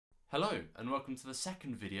Hello and welcome to the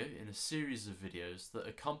second video in a series of videos that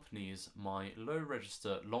accompanies my low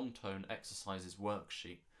register long tone exercises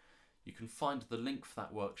worksheet. You can find the link for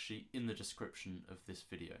that worksheet in the description of this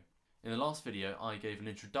video. In the last video I gave an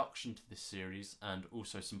introduction to this series and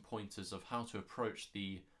also some pointers of how to approach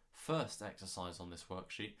the first exercise on this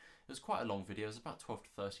worksheet. It was quite a long video, it was about 12 to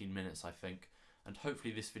 13 minutes I think, and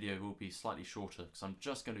hopefully this video will be slightly shorter because I'm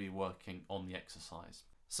just going to be working on the exercise.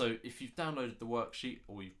 So if you've downloaded the worksheet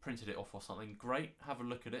or you've printed it off or something, great, have a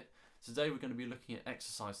look at it. Today we're going to be looking at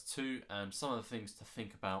exercise 2 and some of the things to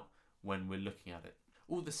think about when we're looking at it.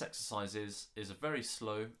 All this exercise is a very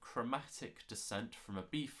slow chromatic descent from a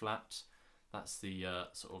B flat, that's the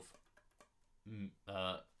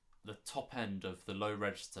the top end of the low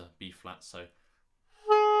register B flat. So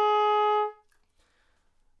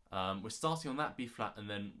we're starting on that B flat and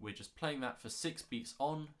then we're just playing that for 6 beats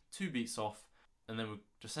on, 2 beats off, and then we're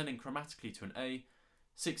descending chromatically to an A,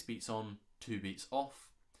 6 beats on, 2 beats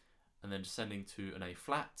off, and then descending to an A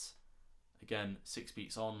flat, again 6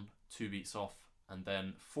 beats on, 2 beats off, and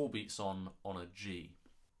then 4 beats on a G.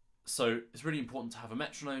 So it's really important to have a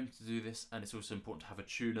metronome to do this, and it's also important to have a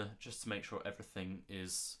tuner just to make sure everything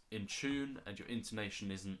is in tune and your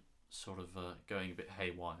intonation isn't sort of going a bit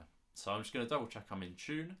haywire. So I'm just going to double check I'm in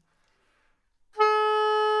tune.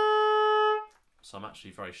 So I'm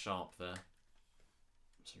actually very sharp there.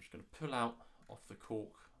 So I'm just going to pull out off the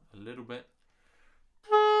cork a little bit.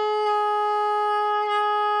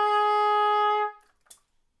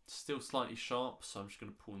 Still slightly sharp, so I'm just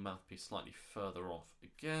going to pull the mouthpiece slightly further off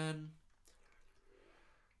again.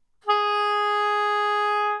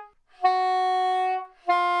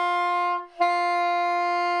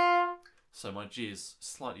 So my G is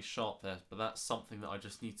slightly sharp there, but that's something that I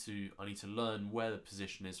need to learn where the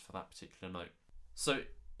position is for that particular note. So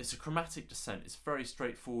it's a chromatic descent. It's very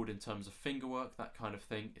straightforward in terms of finger work, that kind of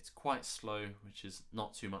thing. It's quite slow, which is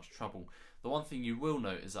not too much trouble. The one thing you will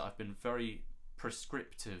note is that I've been very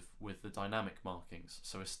prescriptive with the dynamic markings.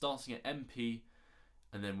 So we're starting at MP,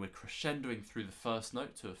 and then we're crescendoing through the first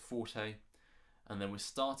note to a forte, and then we're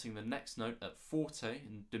starting the next note at forte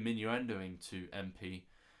and diminuendoing to MP,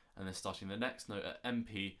 and then starting the next note at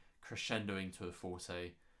MP, crescendoing to a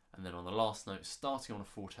forte, and then on the last note starting on a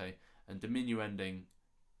forte and diminuendoing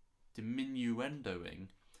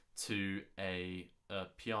to a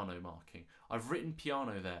piano marking. I've written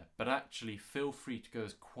piano there, but actually feel free to go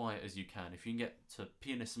as quiet as you can. If you can get to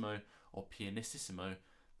pianissimo or pianissimo,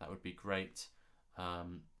 that would be great.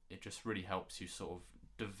 It just really helps you sort of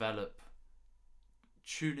develop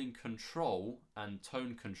tuning control and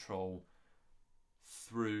tone control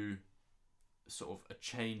through sort of a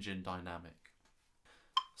change in dynamic.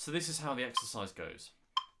 So this is how the exercise goes.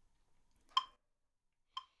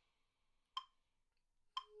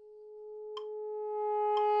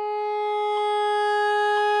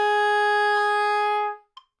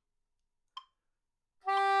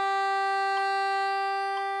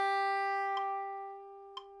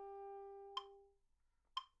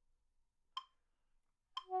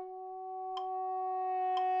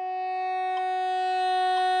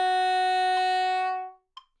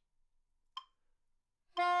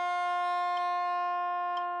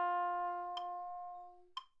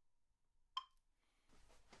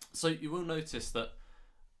 So you will notice that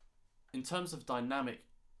in terms of dynamic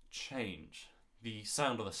change, the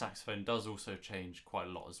sound of the saxophone does also change quite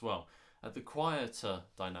a lot as well. At the quieter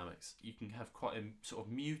dynamics, you can have quite a sort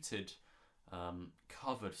of muted,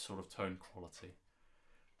 covered sort of tone quality.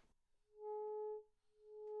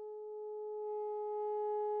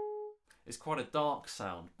 It's quite a dark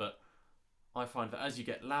sound, but I find that as you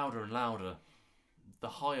get louder and louder, the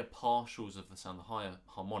higher partials of the sound, the higher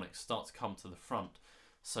harmonics start to come to the front.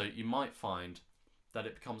 So you might find that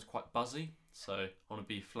it becomes quite buzzy. So on a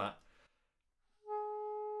B flat,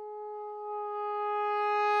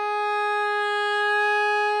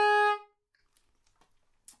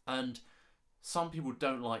 and some people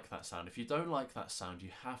don't like that sound. If you don't like that sound,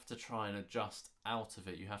 you have to try and adjust out of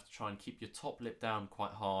it. You have to try and keep your top lip down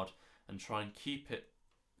quite hard and try and keep it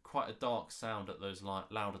quite a dark sound at those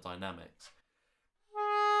louder dynamics.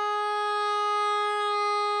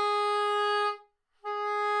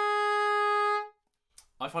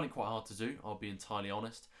 I find it quite hard to do, I'll be entirely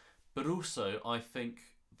honest, but also I think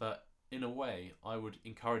that in a way I would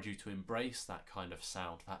encourage you to embrace that kind of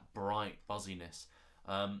sound, that bright buzziness,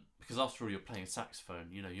 because after all you're playing a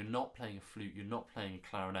saxophone, you know, you're not playing a flute, you're not playing a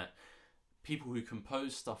clarinet. People who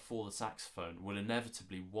compose stuff for the saxophone will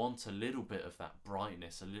inevitably want a little bit of that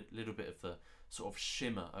brightness, a little bit of the sort of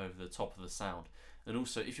shimmer over the top of the sound. And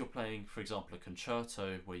also if you're playing, for example, a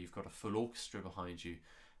concerto where you've got a full orchestra behind you,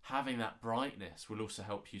 having that brightness will also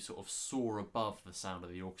help you sort of soar above the sound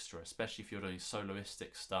of the orchestra, especially if you're doing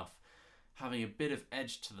soloistic stuff. Having a bit of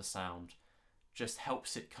edge to the sound just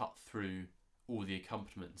helps it cut through all the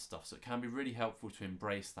accompaniment and stuff, so it can be really helpful to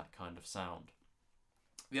embrace that kind of sound.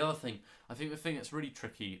 The other thing, I think the thing that's really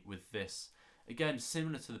tricky with this, again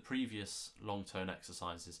similar to the previous long tone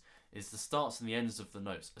exercises, is the starts and the ends of the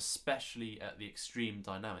notes, especially at the extreme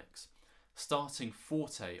dynamics. Starting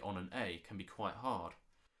forte on an A can be quite hard.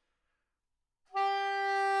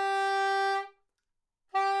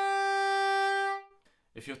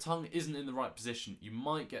 If your tongue isn't in the right position, you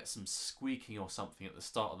might get some squeaking or something at the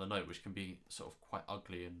start of the note, which can be sort of quite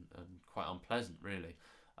ugly and quite unpleasant, really.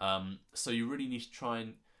 So you really need to try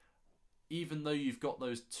and, even though you've got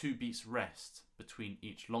those 2 beats rest between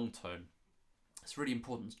each long tone, it's really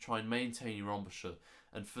important to try and maintain your embouchure.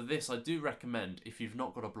 And for this, I do recommend, if you've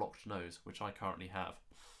not got a blocked nose, which I currently have,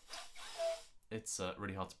 it's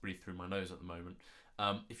really hard to breathe through my nose at the moment.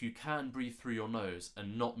 If you can breathe through your nose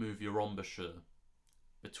and not move your embouchure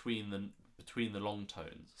between the long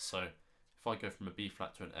tones. So if I go from a B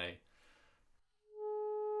flat to an A,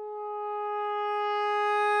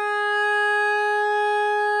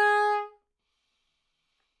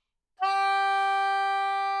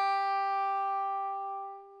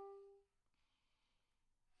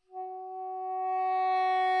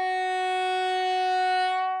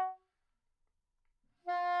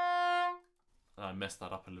 I messed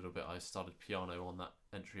that up a little bit. I started piano on that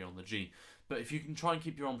entry on the G. But if you can try and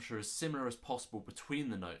keep your embouchure as similar as possible between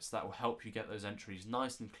the notes, that will help you get those entries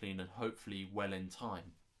nice and clean and hopefully well in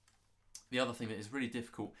time. The other thing that is really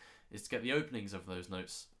difficult is to get the openings of those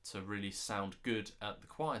notes to really sound good at the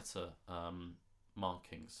quieter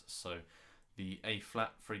markings. So the A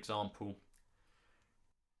flat, for example,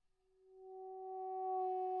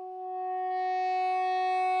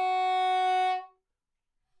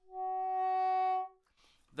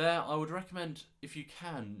 there, I would recommend, if you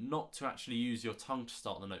can, not to actually use your tongue to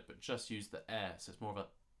start the note, but just use the air. So it's more of a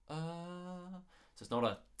so it's not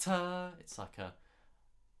a ta, it's like a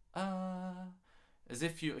as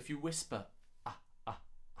if you whisper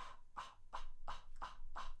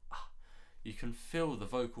you can feel the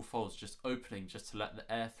vocal folds just opening just to let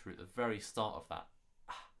the air through at the very start of that.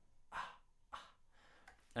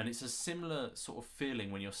 And it's a similar sort of feeling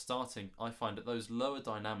when you're starting. I find that those lower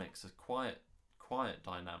dynamics are quiet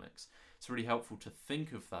dynamics. It's really helpful to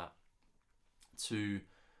think of that to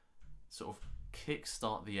sort of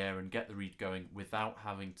kick-start the air and get the reed going without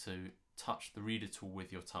having to touch the reed at all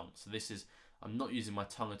with your tongue. So this is, I'm not using my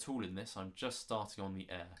tongue at all in this, I'm just starting on the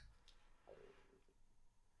air.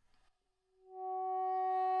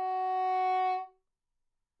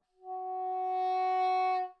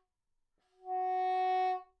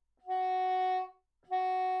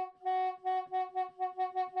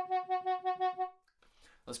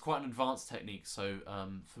 That's quite an advanced technique, so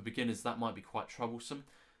for beginners that might be quite troublesome.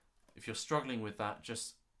 If you're struggling with that,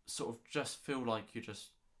 just sort of just feel like you're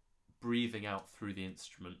just breathing out through the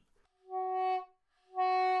instrument.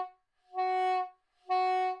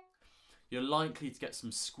 You're likely to get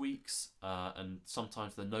some squeaks and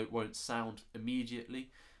sometimes the note won't sound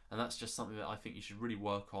immediately, and that's just something that I think you should really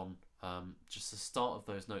work on. Just the start of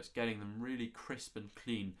those notes, getting them really crisp and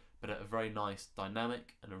clean, but at a very nice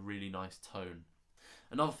dynamic and a really nice tone.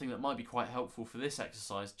 Another thing that might be quite helpful for this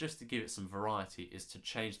exercise, just to give it some variety, is to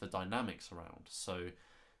change the dynamics around. So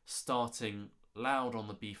starting loud on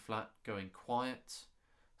the B flat, going quiet,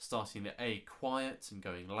 starting the A quiet and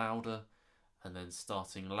going louder, and then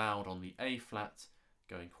starting loud on the A flat,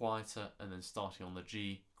 going quieter, and then starting on the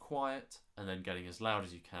G quiet, and then getting as loud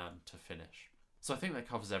as you can to finish. So I think that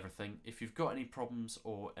covers everything. If you've got any problems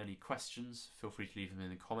or any questions, feel free to leave them in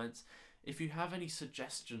the comments. If you have any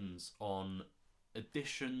suggestions on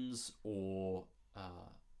additions or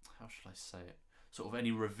how should I say it, sort of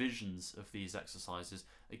any revisions of these exercises,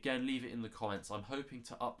 again leave it in the comments. I'm hoping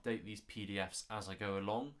to update these PDFs as I go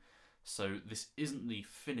along, so this isn't the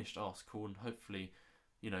finished article, and hopefully,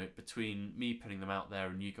 you know, between me putting them out there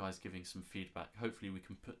and you guys giving some feedback, hopefully we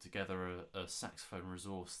can put together a saxophone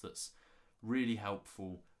resource that's really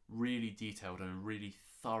helpful, really detailed, and a really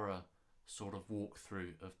thorough sort of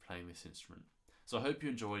walkthrough of playing this instrument. So I hope you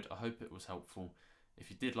enjoyed, I hope it was helpful. If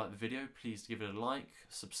you did like the video, please give it a like,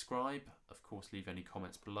 subscribe, of course leave any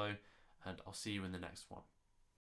comments below, and I'll see you in the next one.